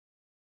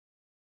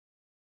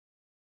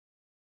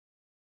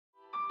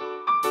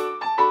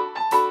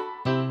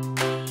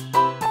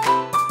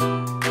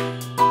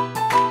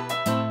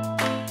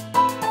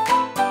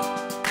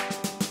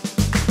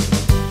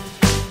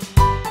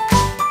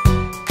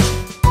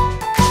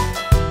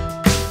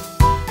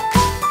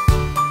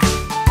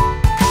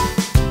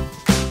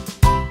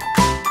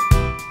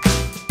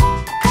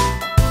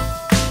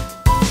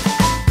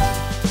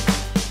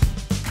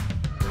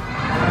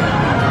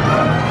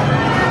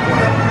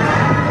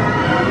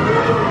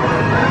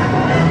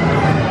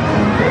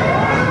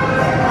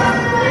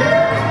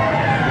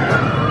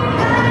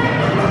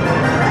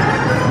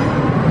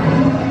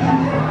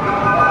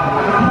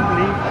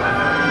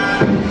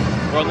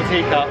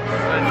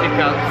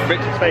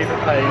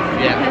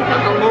Yeah.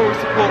 I've got moral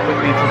support with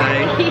me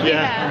today.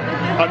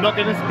 Yeah. I'm not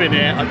going to spin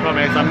it, I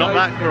promise. I'm not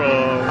that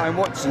cruel. I'm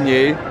watching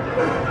you.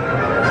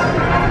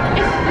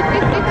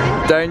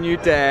 Don't you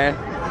dare.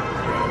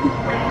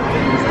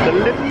 The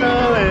little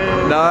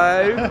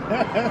No.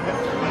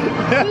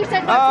 He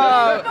said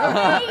Oh.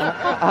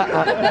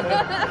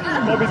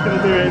 Bobby's going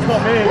to do it, it's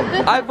not me.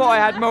 I thought I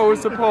had moral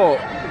support.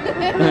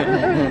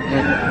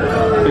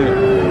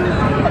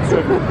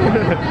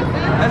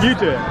 You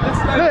do it.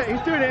 Look,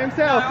 he's doing it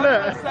himself,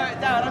 look. I'm trying to slow it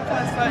down, I'm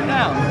trying to slow it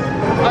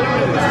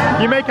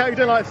down. You make out you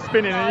don't like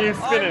spinning and you're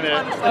spinning it.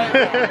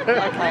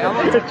 Okay, I'm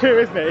on It's true,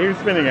 isn't it? He was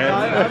spinning it.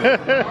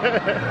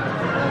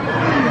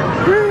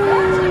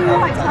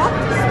 quite tough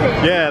to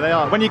spin. Yeah, they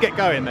are. When you get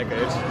going, they're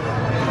good.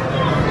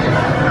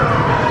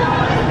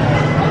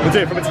 We'll do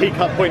it from a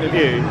teacup point of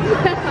view.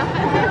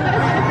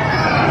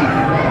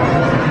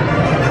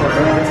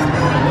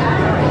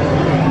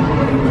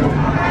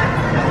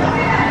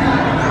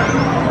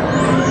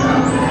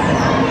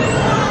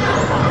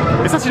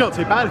 It's actually not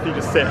too bad if you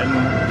just sit and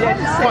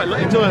it's quite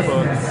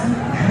enjoyable.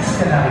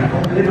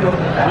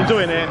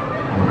 Enjoying it.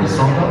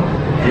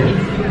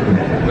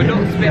 We're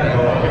not spinning.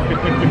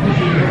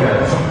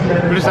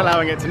 We're just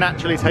allowing it to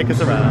naturally take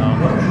us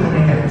around.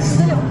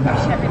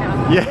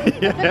 Yeah,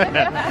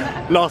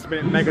 yeah. Last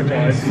minute mega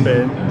drive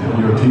spin.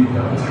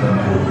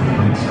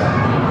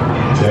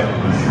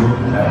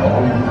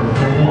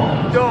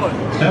 Dawn.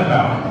 Step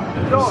out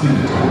and proceed to the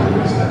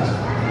business.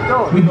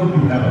 We hope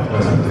you have a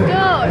pleasant day.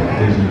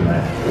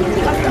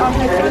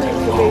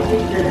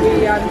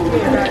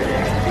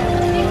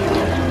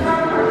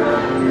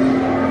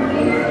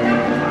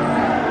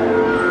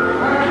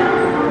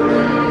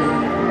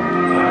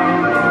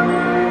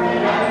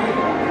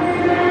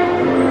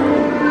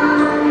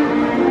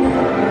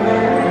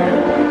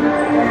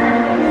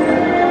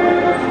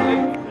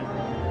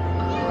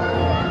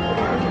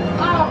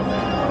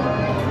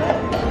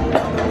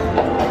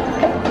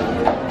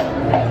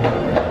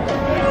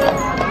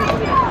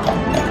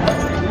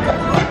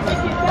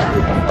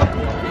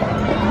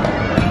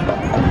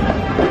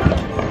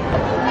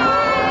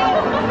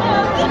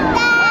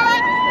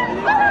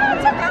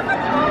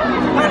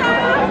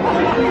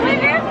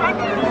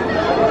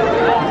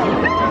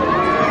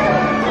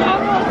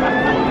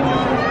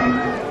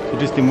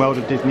 Just in World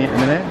of Disney at the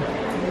minute,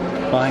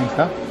 buying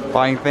stuff.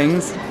 Buying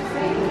things.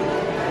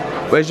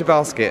 Where's your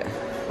basket?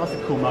 That's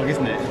a cool mug,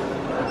 isn't it?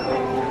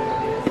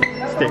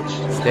 Stitch.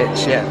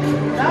 Stitch, yeah.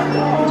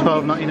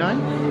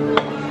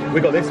 $12.99. We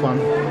got this one.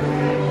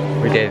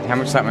 We did. How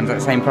much is that one? Is that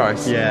the same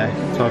price? Yeah,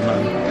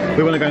 $12.99.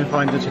 We want to go and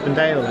find the Chip and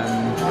Dale,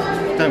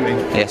 don't we?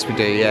 Yes, we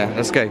do, yeah.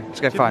 Let's go.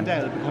 Let's go Chip find.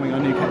 and Dale are becoming our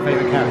new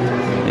favourite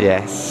characters.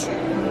 Yes.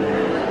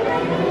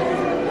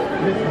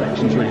 This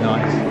collection's really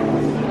nice.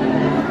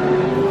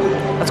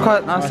 That's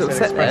quite a nice little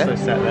set there. Espresso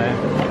set there.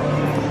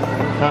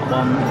 That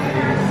one,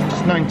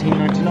 just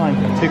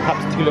 $19.99. 2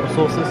 cups, 2 little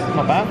saucers.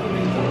 Not bad.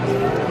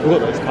 We've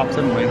got those cups,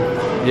 haven't we?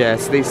 Yeah,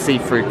 so these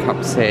see-through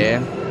cups here. I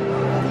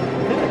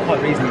think they're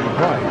quite reasonably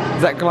priced.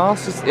 Is that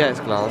glass? Yeah, it's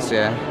glass,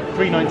 yeah.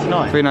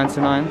 $3.99.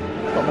 $3.99.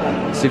 Not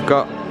bad. So you've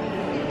got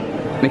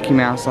Mickey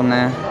Mouse on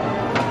there.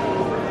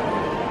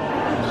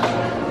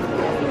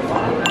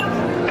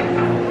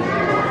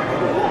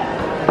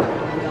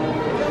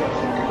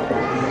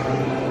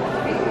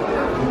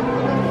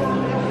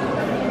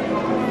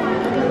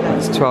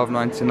 It's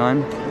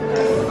 $12.99.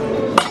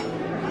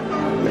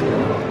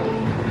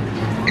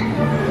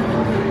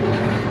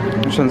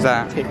 Which one's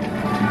that? Tick.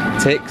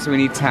 Tick, so we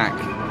need tack.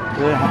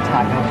 We don't have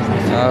tag.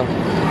 Oh,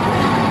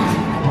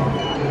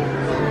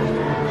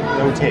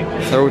 They're all tick.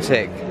 they're all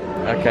tick.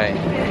 Okay.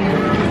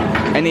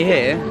 Any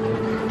here? No,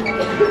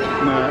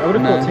 I would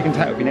have No. thought tick and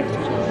tack would be next to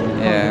each other.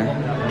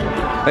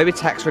 Yeah. Maybe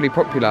tack's really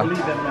popular. Leave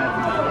them there.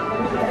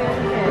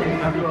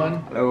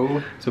 Everyone.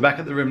 Hello. So we're back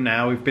at the room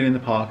now. We've been in the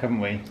park, haven't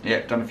we?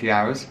 Yeah, done a few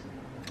hours.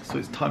 So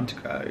it's time to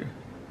go.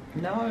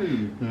 No.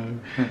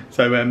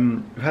 So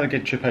we've had a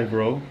good trip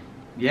overall.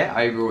 Yeah,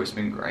 overall it's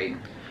been great.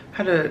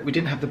 We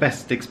didn't have the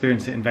best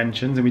experience at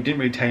Inventions, and we didn't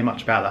really tell you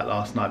much about that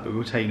last night, but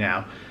we'll tell you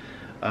now.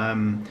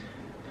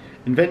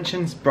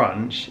 Inventions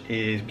brunch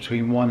is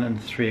between 1 and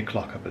 3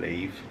 o'clock, I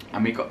believe.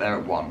 And we got there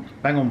at 1.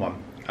 Bang on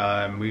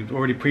 1. We've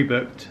already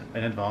pre-booked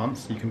in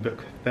advance. You can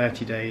book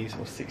 30 days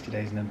or 60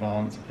 days in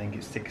advance. I think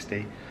it's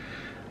 60.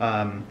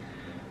 And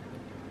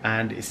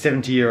it's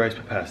 €70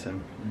 per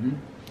person. Mm-hmm.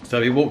 So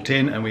we walked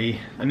in and we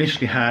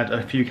initially had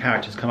a few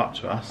characters come up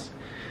to us.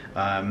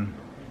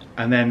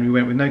 And then we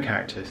went with no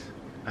characters.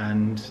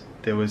 And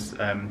there was,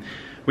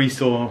 we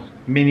saw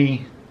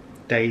Minnie,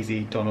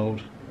 Daisy,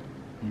 Donald,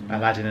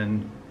 Aladdin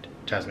and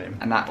Jasmine.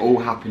 And that all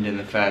happened in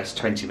the first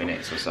 20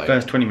 minutes or so.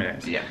 First 20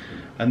 minutes. Yeah.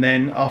 And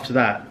then after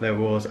that there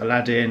was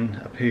Aladdin,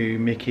 Apu,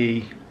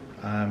 Mickey,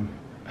 and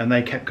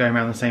they kept going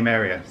around the same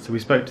area. So we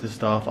spoke to the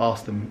staff,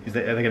 asked them, are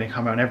they going to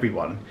come around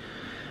everyone?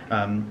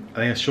 And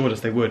they assured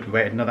us they would. We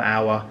waited another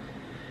hour.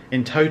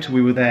 In total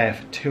we were there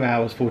for 2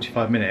 hours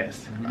 45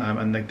 minutes,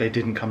 and they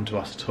didn't come to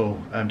us at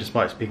all,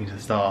 despite speaking to the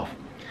staff.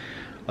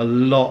 A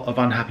lot of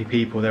unhappy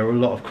people. There were a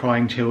lot of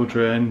crying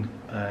children,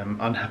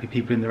 unhappy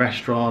people in the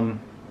restaurant.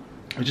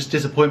 It was just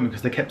disappointment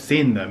because they kept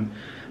seeing them,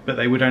 but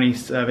they would only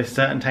service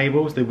certain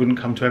tables. They wouldn't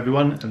come to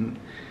everyone, and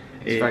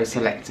it's very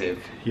selective.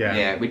 Yeah.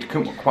 Yeah, we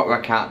couldn't quite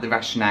work out the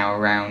rationale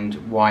around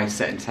why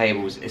certain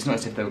tables. It's not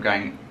as if they were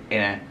going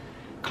in a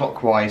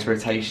clockwise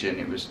rotation.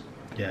 It was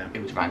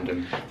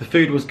random. The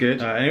food was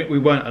good, and we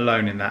weren't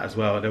alone in that as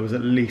well. There was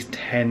at least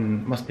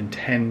 10, must have been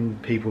 10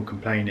 people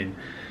complaining.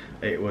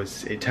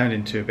 It turned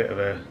into a bit of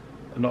a,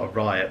 not a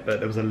riot, but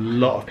there was a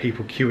lot of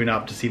people queuing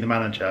up to see the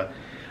manager.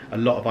 A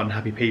lot of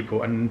unhappy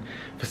people, and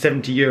for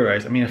 70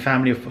 euros, I mean, a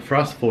family for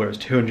us four, it was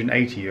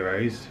 280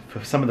 euros.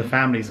 For some of the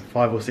families of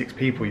 5 or 6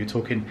 people, you're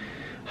talking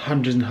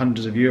hundreds and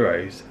hundreds of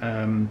euros,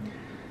 and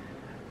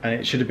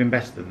it should have been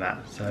better than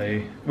that.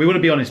 So we want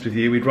to be honest with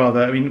you. We'd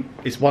rather, I mean,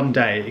 it's one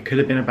day. It could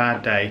have been a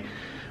bad day,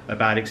 a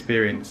bad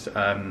experience.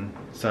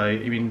 So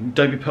I mean,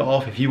 don't be put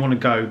off. If you want to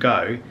go,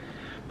 go.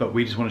 But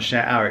we just want to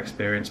share our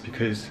experience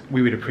because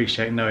we would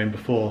appreciate knowing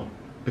before,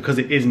 because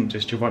it isn't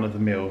just your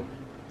run-of-the-mill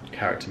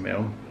character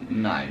meal.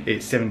 No.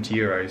 It's 70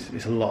 euros.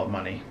 It's a lot of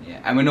money. Yeah,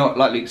 and we're not,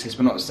 like Luke says,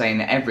 we're not saying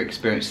that every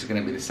experience is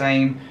going to be the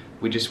same.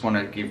 We just want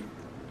to give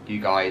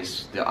you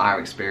guys our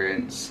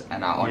experience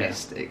and our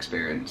honest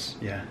experience.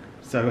 Yeah,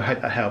 so I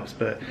hope that helps,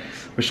 but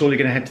we're surely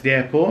going to head to the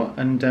airport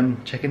and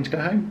check in to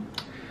go home.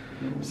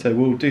 So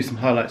we'll do some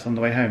highlights on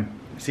the way home.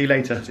 See you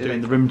later.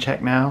 Doing the room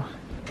check now.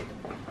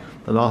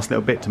 The last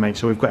little bit to make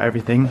sure we've got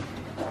everything. Do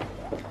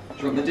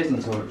you want the Disney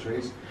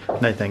toiletries?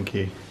 No, thank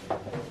you.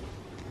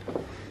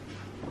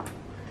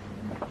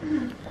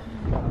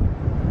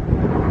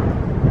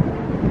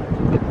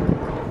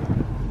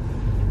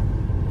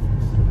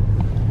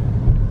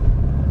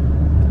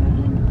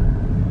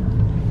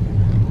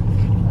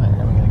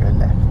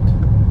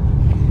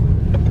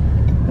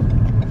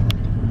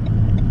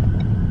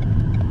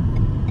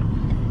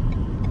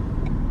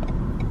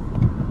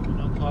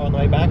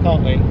 Back,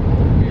 aren't we?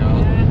 We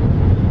are.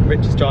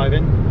 Rich is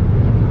driving.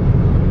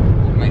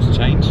 Makes a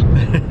change.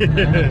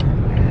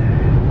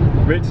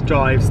 Rich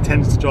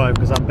tends to drive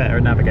because I'm better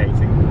at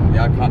navigating.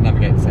 Yeah, I can't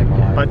navigate to save my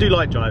life. But I do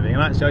like driving,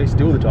 and actually I used to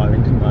do all the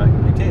driving, didn't I?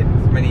 You did,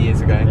 many years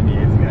ago. Many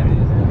years ago.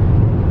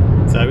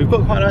 So we've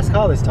got quite a nice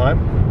car this time.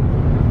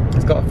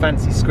 It's got a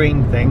fancy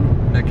screen thing.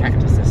 No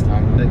cactus this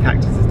time. No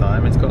cactus this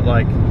time. It's got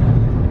like,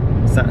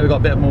 we've got a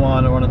bit of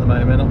Moana on at the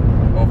moment.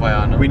 Or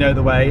Vaiana. We know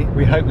the way.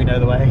 We hope we know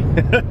the way.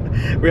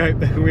 we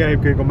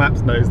hope Google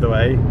Maps knows the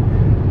way.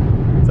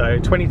 So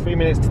 23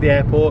 minutes to the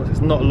airport.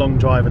 It's not a long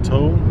drive at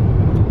all.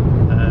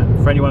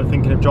 For anyone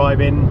thinking of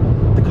driving,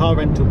 the car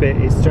rental bit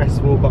is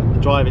stressful, but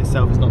the drive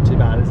itself is not too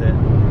bad, is it?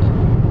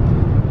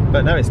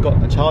 But no, it's got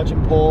a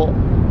charging port.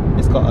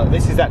 It's got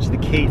this is actually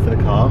the key for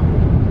the car.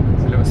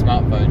 It's a little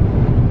smartphone.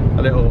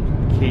 A little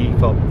key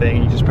fob thing,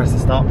 and you just press the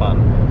start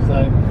button.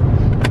 So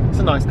it's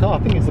a nice car. I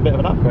think it's a bit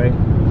of an upgrade.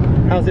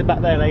 How's it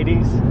back there,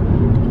 ladies?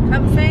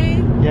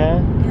 Comfy?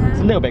 Yeah? It's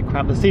a little bit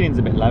cramped. The ceiling's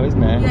a bit low,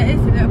 isn't it? Yeah, it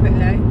is a little bit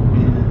low.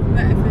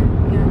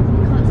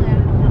 Can't say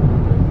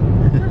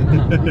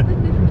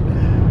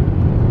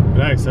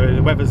No, so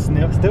the weather's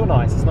still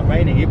nice. It's not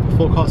raining. You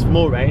forecast for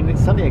more rain.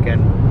 It's sunny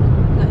again.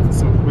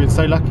 So we're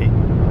so lucky.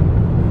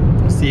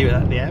 I'll see you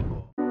at the airport.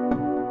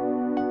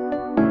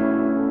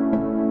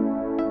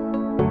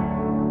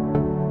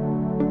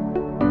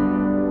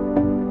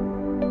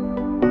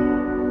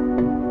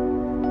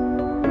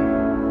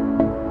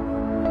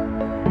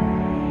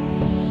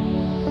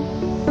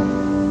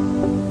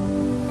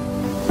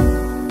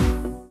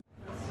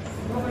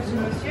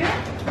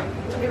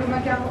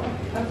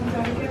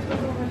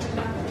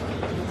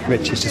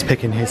 Rich is just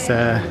picking his,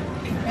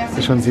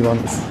 which ones he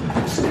wants.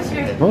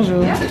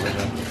 Bonjour.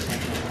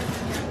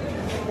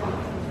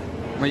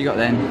 What you got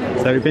then?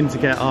 So we've been to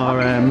get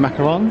our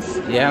macarons.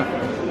 Yeah.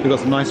 We got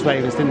some nice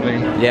flavours, didn't we?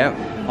 Yeah.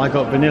 I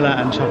got vanilla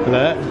and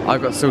chocolate. I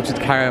got salted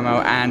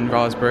caramel and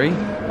raspberry.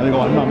 And we got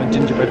one mum and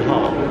gingerbread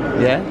heart.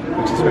 Yeah.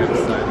 Which is really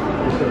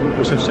nice.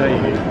 Which I'll show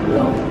you.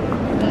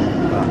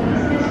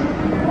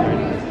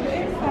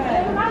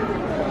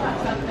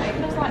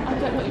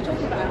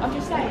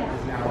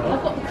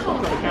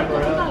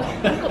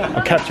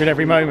 I'm capturing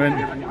every moment.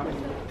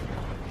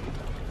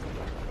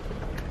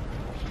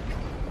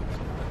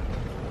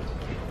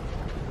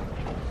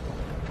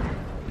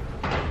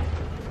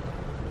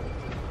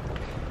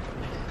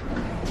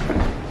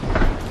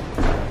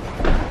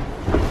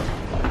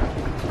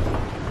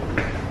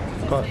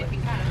 Got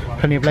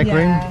plenty of leg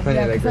room. Plenty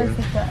of leg room.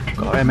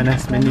 Got our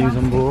M&S menus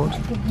on board.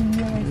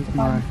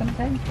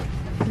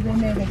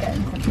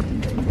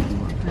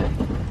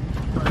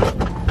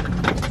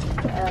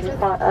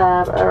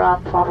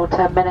 Around 5 or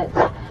 10 minutes.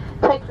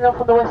 Taking off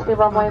on the Westerly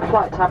runway,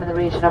 flight time in the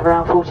region of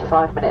around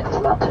 45 minutes to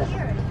London.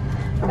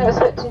 We're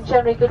expecting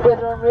generally good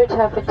weather en route.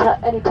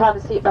 Any time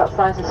the seatbelt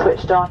signs are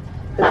switched on,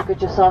 if we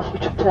could just ask you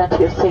to return to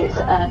your seats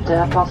and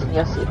fasten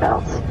your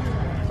seatbelts.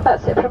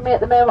 That's it from me at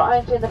the moment.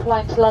 I'm doing the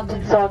flying to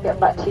London, so I'll get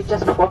back to you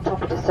just before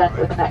top of descent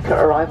with an accurate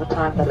arrival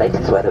time and the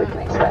latest weather we can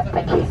expect.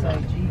 Thank you.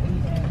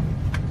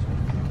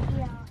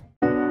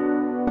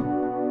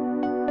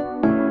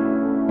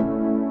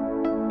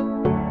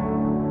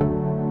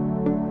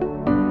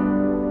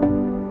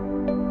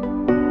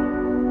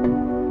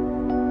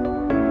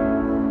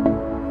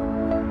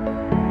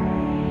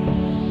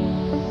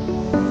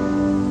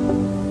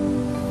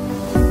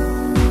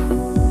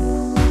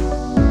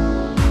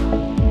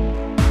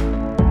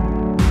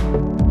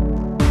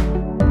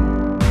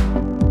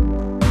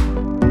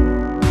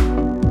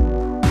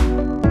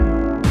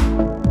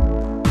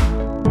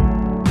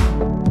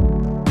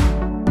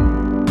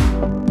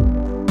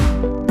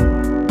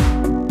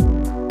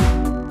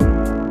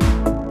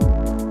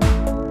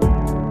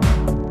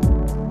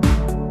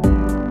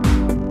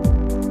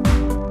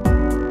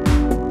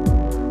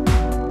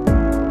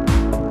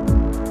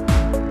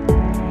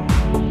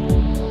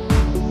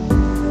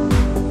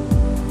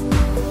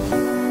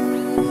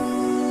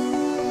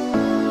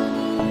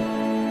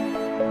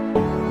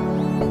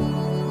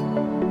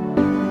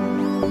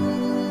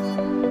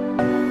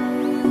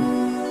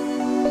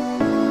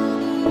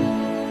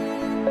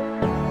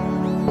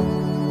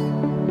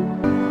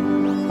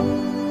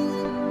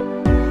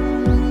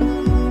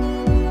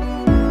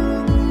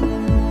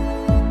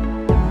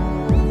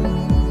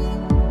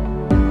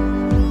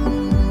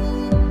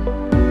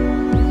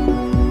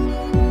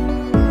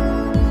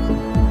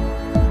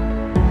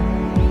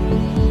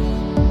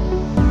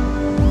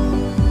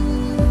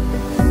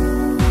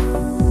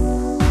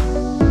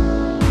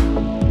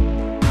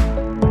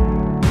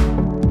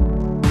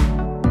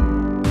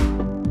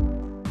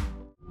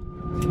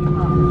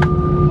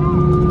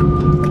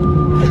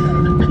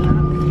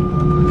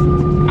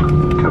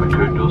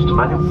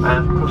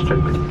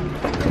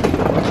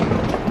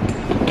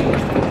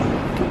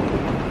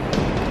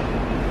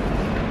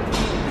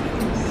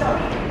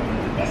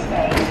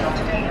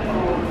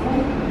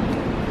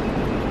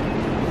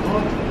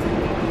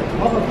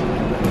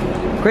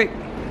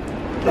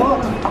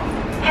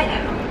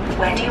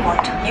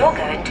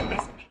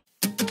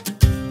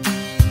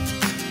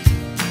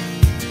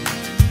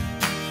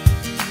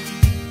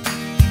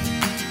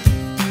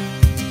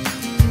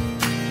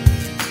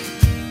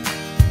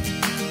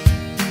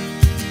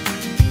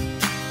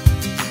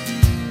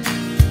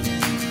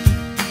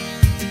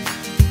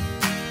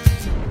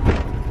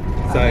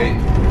 So,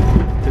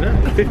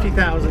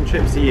 50,000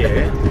 trips a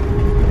year.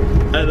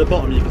 At the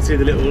bottom you can see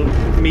the little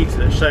meter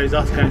that shows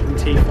us going from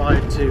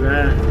T5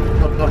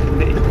 to Parking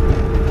D.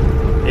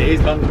 It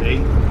is bumpy,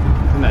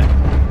 isn't it?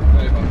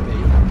 Very bumpy.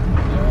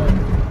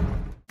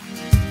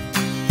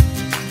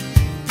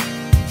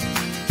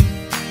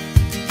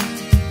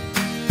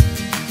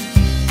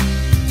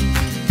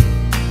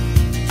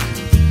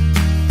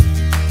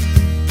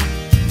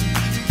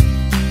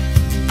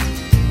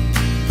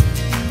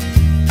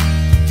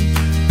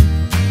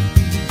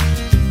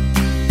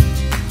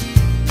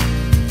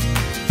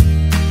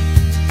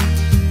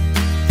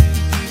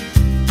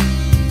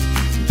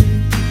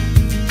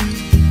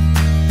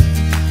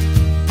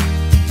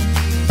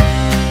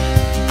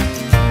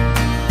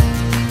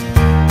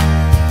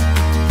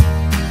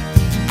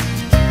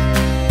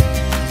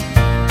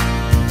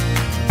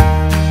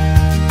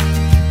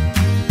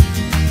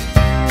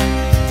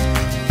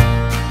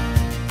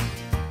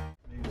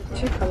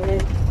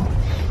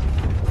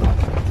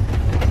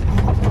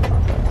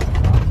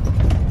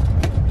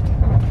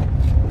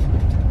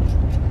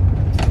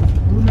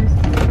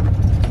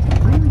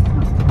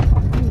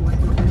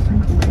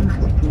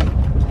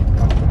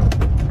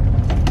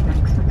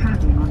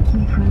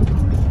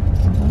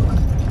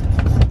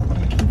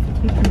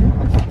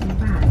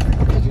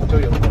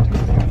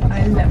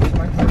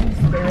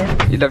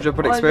 You loved your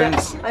pod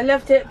experience? I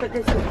loved it, but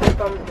this was the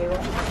bumpy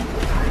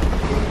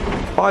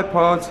one. Bye,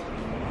 pod.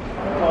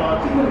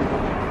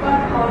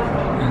 Bye,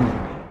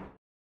 pod.